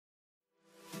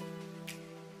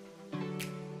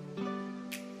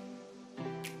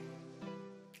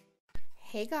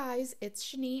Hey guys, it's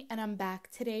Shani and I'm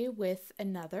back today with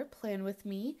another plan with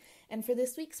me. And for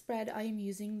this week's spread, I am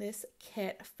using this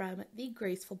kit from the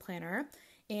Graceful planner.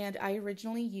 And I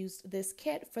originally used this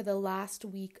kit for the last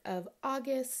week of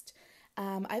August.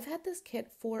 I've had this kit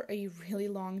for a really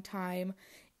long time,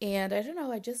 and I don't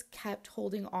know, I just kept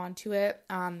holding on to it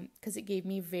because it gave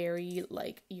me very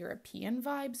like European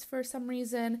vibes for some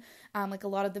reason. Like a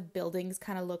lot of the buildings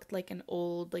kind of looked like an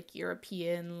old like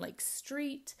European like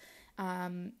street.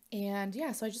 And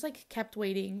yeah, so I just like kept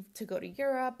waiting to go to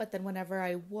Europe, but then whenever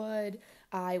I would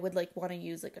like want to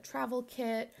use like a travel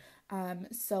kit.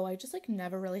 So I just like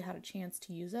never really had a chance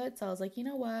to use it. So I was like, you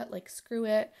know what, like screw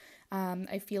it.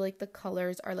 I feel like the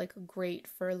colors are like great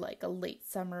for like a late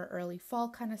summer, early fall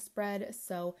kind of spread.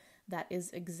 So that is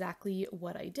exactly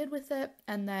what I did with it.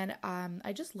 And then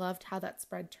I just loved how that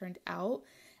spread turned out.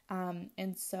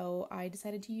 And so I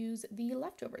decided to use the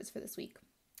leftovers for this week.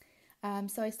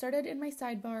 So I started in my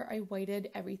sidebar. I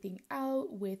whited everything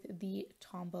out with the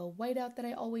Tombow whiteout that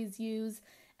I always use.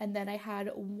 And then I had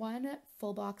one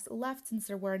full box left since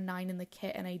there were 9 in the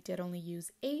kit and I did only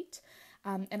use 8.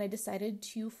 And I decided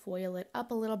to foil it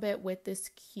up a little bit with this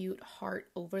cute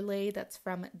heart overlay that's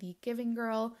from the Giving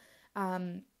Girl.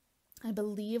 I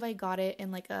believe I got it in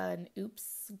like an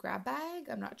oops grab bag.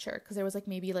 I'm not sure because there was like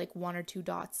maybe like 1 or 2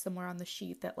 dots somewhere on the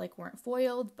sheet that like weren't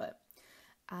foiled, but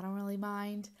I don't really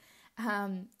mind.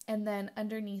 And then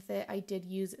underneath it, I did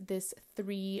use this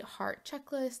 3 heart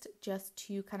checklist just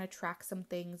to kind of track some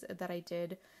things that I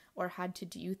did or had to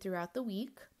do throughout the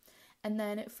week. And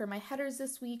then for my headers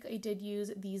this week, I did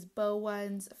use these bow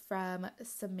ones from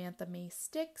Samantha May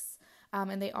Sticks,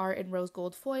 and they are in rose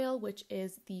gold foil, which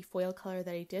is the foil color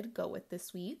that I did go with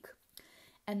this week.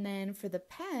 And then for the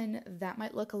pen, that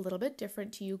might look a little bit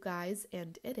different to you guys,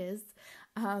 and it is.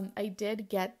 I did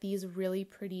get these really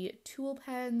pretty tulle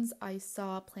pens. I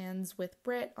saw Plans with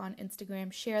Brit on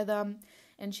Instagram share them,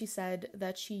 and she said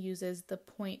that she uses the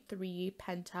 .3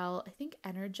 Pentel, I think,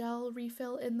 Energel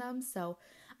refill in them. So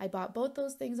I bought both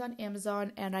those things on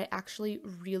Amazon, and I actually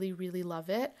really, really love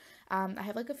it. I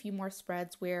have like a few more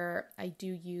spreads where I do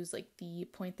use like the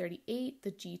 .38,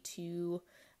 the G2,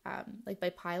 like by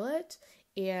Pilot,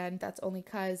 and that's only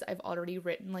because I've already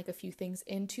written like a few things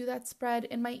into that spread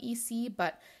in my EC,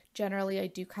 but generally I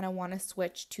do kind of want to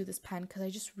switch to this pen because I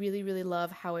just really, really love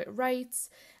how it writes,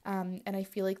 and I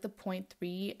feel like the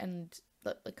 .3 and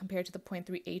like compared to the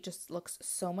 .38 just looks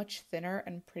so much thinner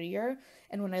and prettier.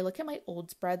 And when I look at my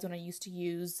old spreads when I used to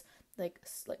use like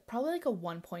probably like a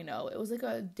 1.0, it was like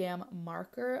a damn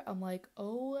marker. I'm like,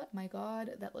 oh my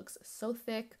god, that looks so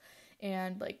thick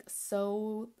and like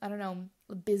so, I don't know,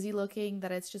 busy looking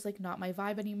that it's just like not my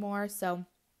vibe anymore. So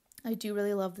I do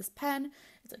really love this pen.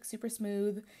 It's like super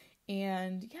smooth,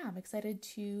 and yeah, I'm excited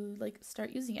to like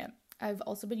start using it. I've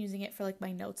also been using it for like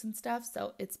my notes and stuff,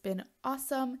 so it's been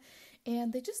awesome,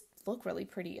 and they just look really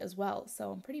pretty as well.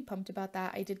 So I'm pretty pumped about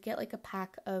that. I did get like a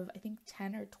pack of I think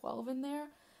 10 or 12 in there.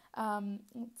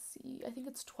 Let's see, I think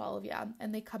it's 12, yeah,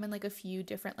 and they come in like a few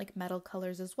different like metal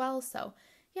colors as well. So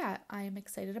yeah, I'm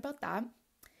excited about that.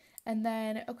 And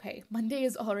then, okay, Monday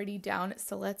is already down,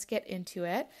 so let's get into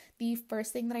it. The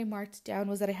first thing that I marked down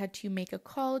was that I had to make a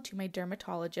call to my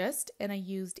dermatologist, and I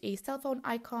used a cell phone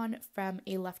icon from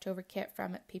a leftover kit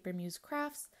from Paper Muse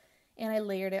Crafts, and I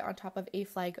layered it on top of a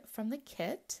flag from the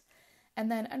kit.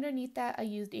 And then underneath that, I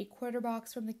used a quarter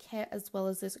box from the kit as well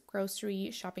as this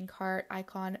grocery shopping cart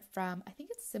icon from, I think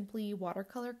it's Simply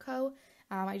Watercolor Co.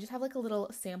 I just have like a little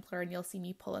sampler and you'll see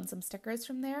me pull in some stickers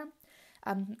from there.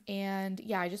 And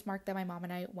yeah, I just marked that my mom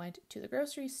and I went to the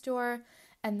grocery store.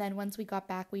 And then once we got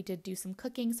back, we did do some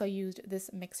cooking. So I used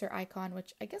this mixer icon,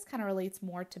 which I guess kind of relates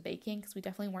more to baking because we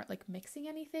definitely weren't like mixing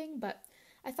anything, but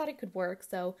I thought it could work.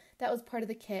 So that was part of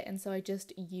the kit. And so I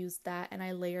just used that and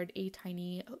I layered a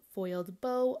tiny foiled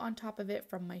bow on top of it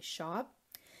from my shop.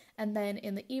 And then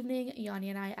in the evening, Yanni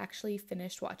and I actually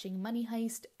finished watching Money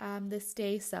Heist this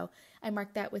day. So I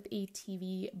marked that with a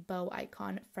TV bow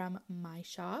icon from my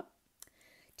shop.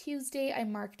 Tuesday, I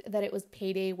marked that it was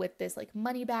payday with this like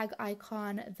money bag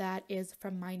icon that is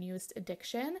from My Newest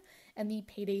Addiction. And the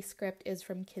payday script is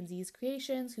from Kinsey's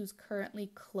Creations, who's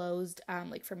currently closed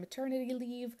like for maternity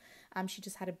leave. She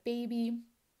just had a baby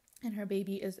and her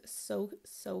baby is so,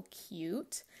 so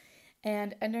cute.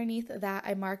 And underneath that,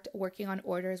 I marked working on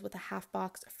orders with a half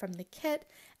box from the kit,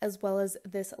 as well as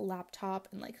this laptop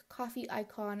and like coffee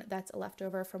icon that's a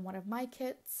leftover from one of my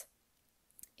kits.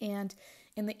 And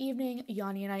in the evening,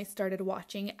 Yanni and I started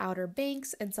watching Outer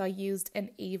Banks, and so I used an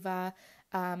Ava,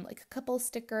 like a couple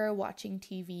sticker watching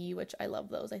TV, which I love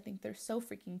those. I think they're so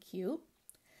freaking cute.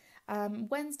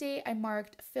 Wednesday, I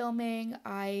marked filming.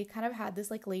 I kind of had this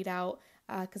like laid out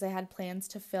because I had plans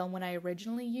to film when I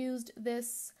originally used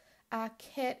this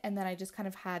kit, and then I just kind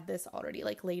of had this already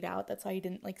like laid out. That's why you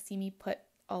didn't like see me put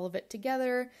all of it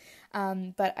together.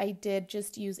 But I did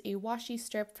just use a washi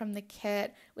strip from the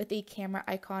kit with a camera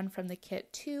icon from the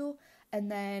kit too. And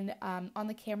then on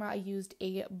the camera, I used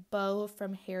a bow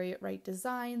from Harriet Wright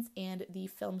Designs, and the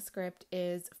film script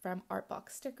is from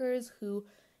Artbox Stickers, who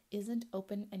isn't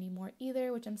open anymore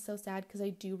either, which I'm so sad because I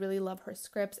do really love her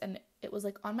scripts, and it was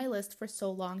like on my list for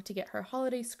so long to get her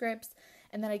holiday scripts,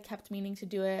 and then I kept meaning to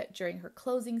do it during her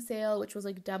closing sale, which was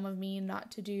like dumb of me not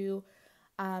to do.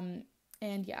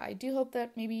 And yeah, I do hope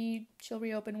that maybe she'll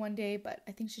reopen one day, but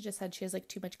I think she just said she has like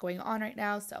too much going on right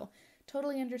now, so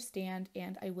totally understand,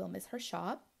 and I will miss her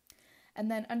shop. And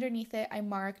then underneath it, I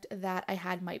marked that I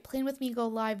had my Plan With Me go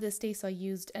live this day, so I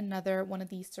used another one of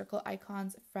these circle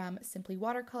icons from Simply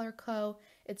Watercolor Co.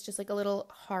 It's just like a little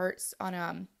heart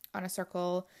on a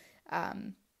circle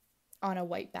on a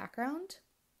white background.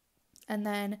 And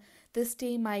then this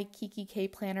day, my Kiki K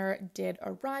planner did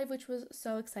arrive, which was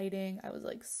so exciting. I was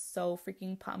like so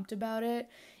freaking pumped about it.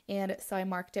 And so I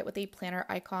marked it with a planner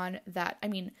icon that, I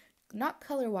mean, not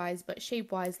color-wise, but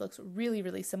shape-wise looks really,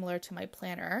 really similar to my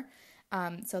planner.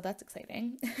 So that's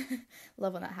exciting.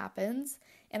 Love when that happens.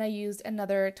 And I used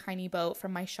another tiny bow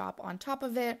from my shop on top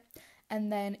of it. And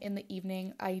then in the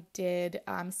evening, I did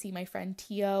see my friend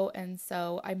Tio, and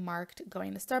so I marked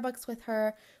going to Starbucks with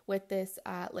her with this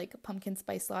like pumpkin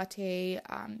spice latte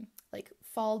like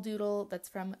fall doodle that's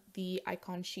from the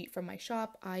icon sheet from my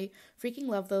shop. I freaking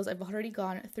love those. I've already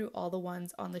gone through all the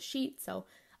ones on the sheet, so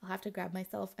I'll have to grab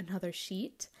myself another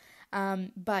sheet.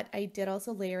 But I did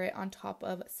also layer it on top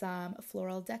of some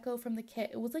floral deco from the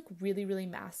kit. It was like really, really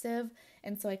massive,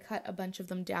 and so I cut a bunch of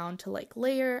them down to like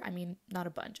layer. I mean, not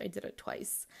a bunch, I did it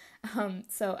twice.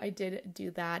 So I did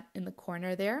do that in the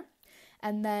corner there.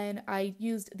 And then I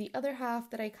used the other half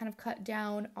that I kind of cut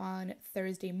down on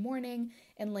Thursday morning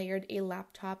and layered a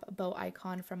laptop bow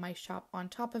icon from my shop on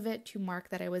top of it to mark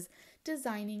that I was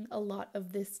designing a lot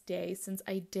of this day, since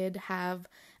I did have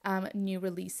new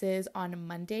releases on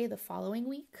Monday the following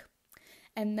week.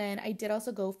 And then I did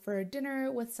also go for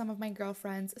dinner with some of my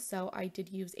girlfriends, so I did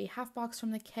use a half box from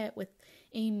the kit with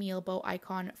a meal bow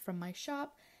icon from my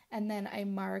shop. And then I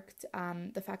marked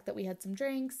the fact that we had some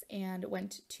drinks and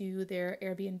went to their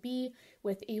Airbnb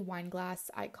with a wine glass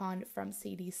icon from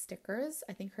Sadie's Stickers.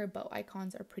 I think her bow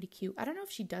icons are pretty cute. I don't know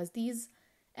if she does these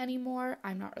anymore.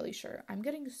 I'm not really sure. I'm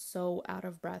getting so out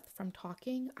of breath from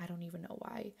talking. I don't even know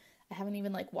why. I haven't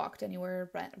even like walked anywhere,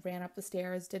 ran up the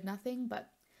stairs, did nothing,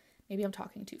 but maybe I'm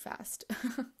talking too fast.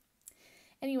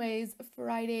 Anyways,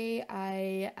 Friday,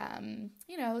 I,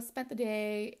 spent the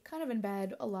day kind of in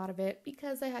bed, a lot of it,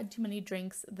 because I had too many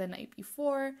drinks the night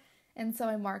before. And so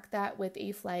I marked that with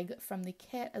a flag from the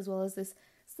kit, as well as this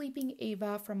Sleeping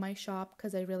Ava from my shop,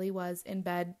 because I really was in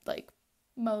bed, like,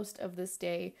 most of this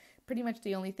day. Pretty much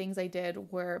the only things I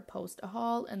did were post a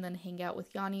haul and then hang out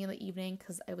with Yanni in the evening,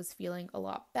 because I was feeling a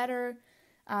lot better.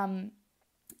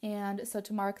 And so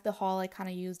to mark the haul, I kind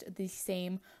of used the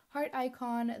same heart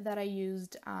icon that I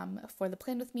used for the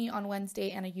Plan With Me on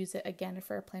Wednesday, and I used it again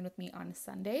for Plan With Me on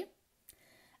Sunday.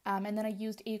 And then I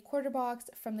used a quarter box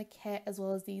from the kit, as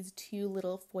well as these two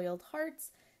little foiled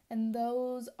hearts, and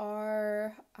those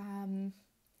are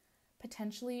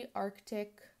potentially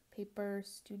Arctic Paper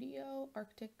Studio,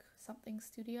 Arctic something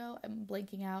Studio. I'm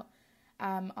blanking out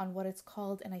on what it's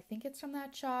called, and I think it's from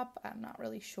that shop. I'm not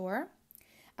really sure.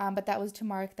 But that was to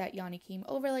mark that Yanni came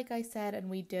over, like I said,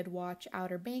 and we did watch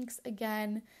Outer Banks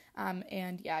again.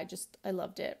 And yeah, I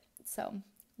loved it. So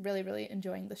really, really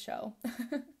enjoying the show.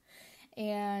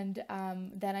 And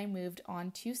then I moved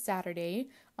on to Saturday.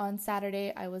 On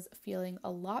Saturday, I was feeling a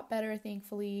lot better,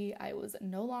 thankfully. I was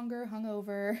no longer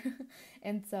hungover.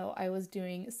 And so I was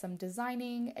doing some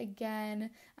designing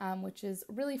again, which is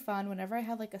really fun. Whenever I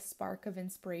have like a spark of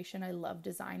inspiration, I love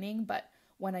designing, but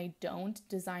when I don't,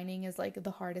 designing is like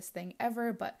the hardest thing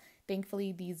ever. But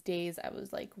thankfully these days I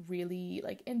was like really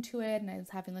like into it, and I was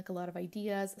having like a lot of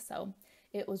ideas, so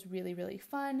it was really, really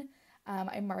fun.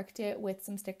 I marked it with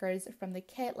some stickers from the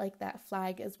kit, like that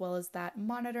flag as well as that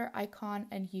monitor icon,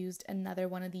 and used another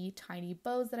one of the tiny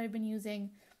bows that I've been using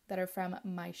that are from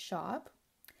my shop.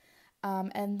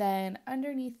 And then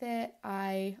underneath it,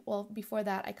 before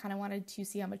that, I kind of wanted to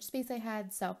see how much space I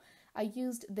had, so I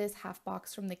used this half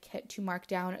box from the kit to mark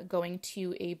down going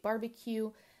to a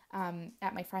barbecue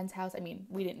at my friend's house. I mean,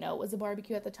 we didn't know it was a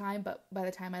barbecue at the time, but by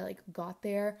the time I like got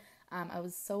there, I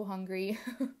was so hungry.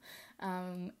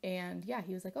 And yeah,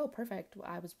 he was like, oh, perfect.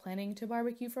 I was planning to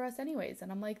barbecue for us anyways.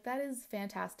 And I'm like, that is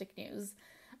fantastic news.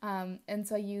 And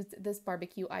so I used this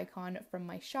barbecue icon from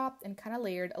my shop and kind of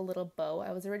layered a little bow.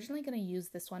 I was originally going to use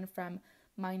this one from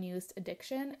My Newest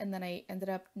Addiction, and then I ended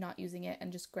up not using it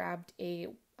and just grabbed a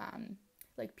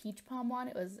like peach palm one.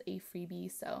 It was a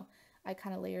freebie, so I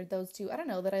kind of layered those two. I don't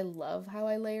know that I love how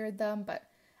I layered them, but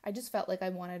I just felt like I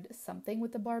wanted something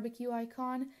with the barbecue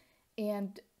icon,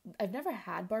 and I've never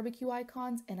had barbecue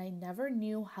icons, and I never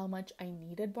knew how much I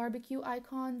needed barbecue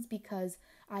icons because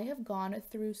I have gone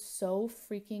through so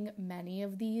freaking many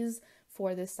of these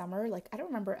for this summer. Like, I don't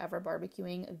remember ever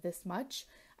barbecuing this much.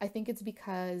 I think it's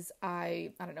because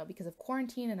I don't know, because of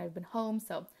quarantine and I've been home,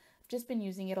 so I've just been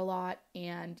using it a lot,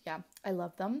 and yeah, I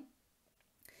love them.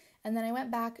 And then I went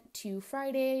back to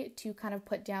Friday to kind of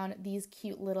put down these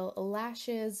cute little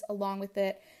lashes along with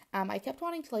it. I kept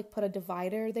wanting to like put a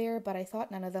divider there, but I thought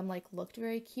none of them like looked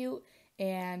very cute.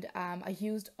 And I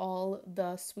used all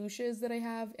the swooshes that I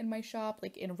have in my shop,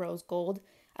 like in rose gold.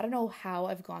 I don't know how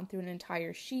I've gone through an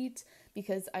entire sheet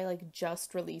because I like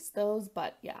just released those,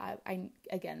 but yeah, I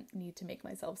again need to make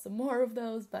myself some more of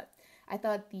those. But I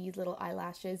thought these little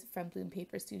eyelashes from Bloom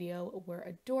Paper Studio were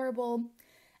adorable.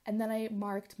 And then I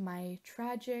marked my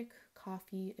tragic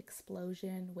coffee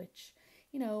explosion, which,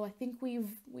 you know, I think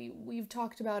we've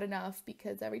talked about enough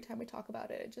because every time I talk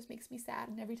about it, it just makes me sad.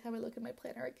 And every time I look at my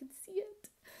planner, I can see it.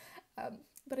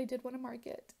 But I did want to mark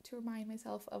it to remind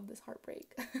myself of this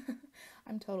heartbreak.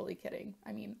 I'm totally kidding.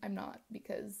 I mean, I'm not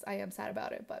because I am sad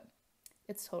about it, but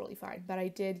it's totally fine. But I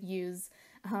did use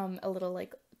a little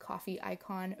like coffee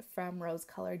icon from Rose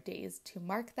Colored Days to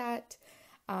mark that.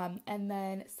 And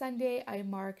then Sunday, I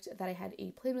marked that I had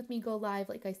a Plan With Me go live,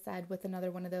 like I said, with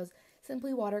another one of those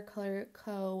Simply Watercolor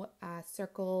Co.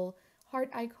 Circle heart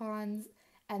icons.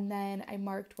 And then I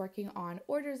marked working on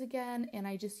orders again, and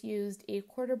I just used a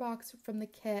quarter box from the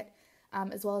kit,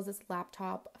 as well as this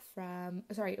laptop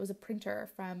it was a printer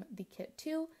from the kit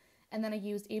too. And then I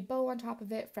used a bow on top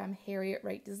of it from Harriet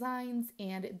Wright Designs,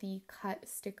 and the cut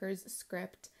stickers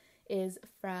script is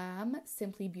from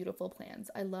Simply Beautiful Plans.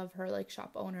 I love her like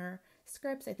shop owner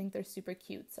scripts. I think they're super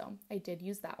cute, so I did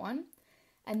use that one.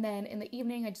 And then in the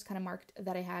evening, I just kind of marked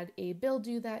that I had a bill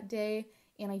due that day,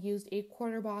 and I used a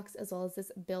quarter box as well as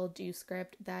this bill due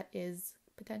script that is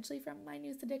potentially from My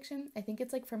Newest Addiction. I think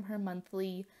it's like from her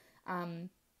monthly,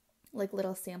 like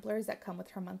little samplers that come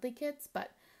with her monthly kits,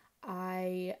 but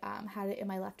I had it in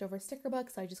my leftover sticker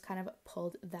book, so I just kind of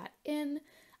pulled that in.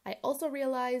 I also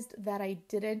realized that I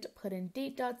didn't put in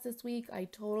date dots this week. I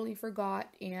totally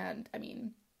forgot, and I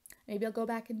mean, maybe I'll go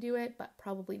back and do it, but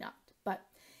probably not. But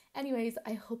anyways,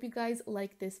 I hope you guys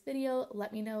like this video.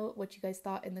 Let me know what you guys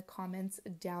thought in the comments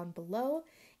down below,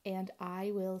 and I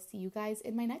will see you guys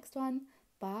in my next one.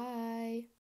 Bye!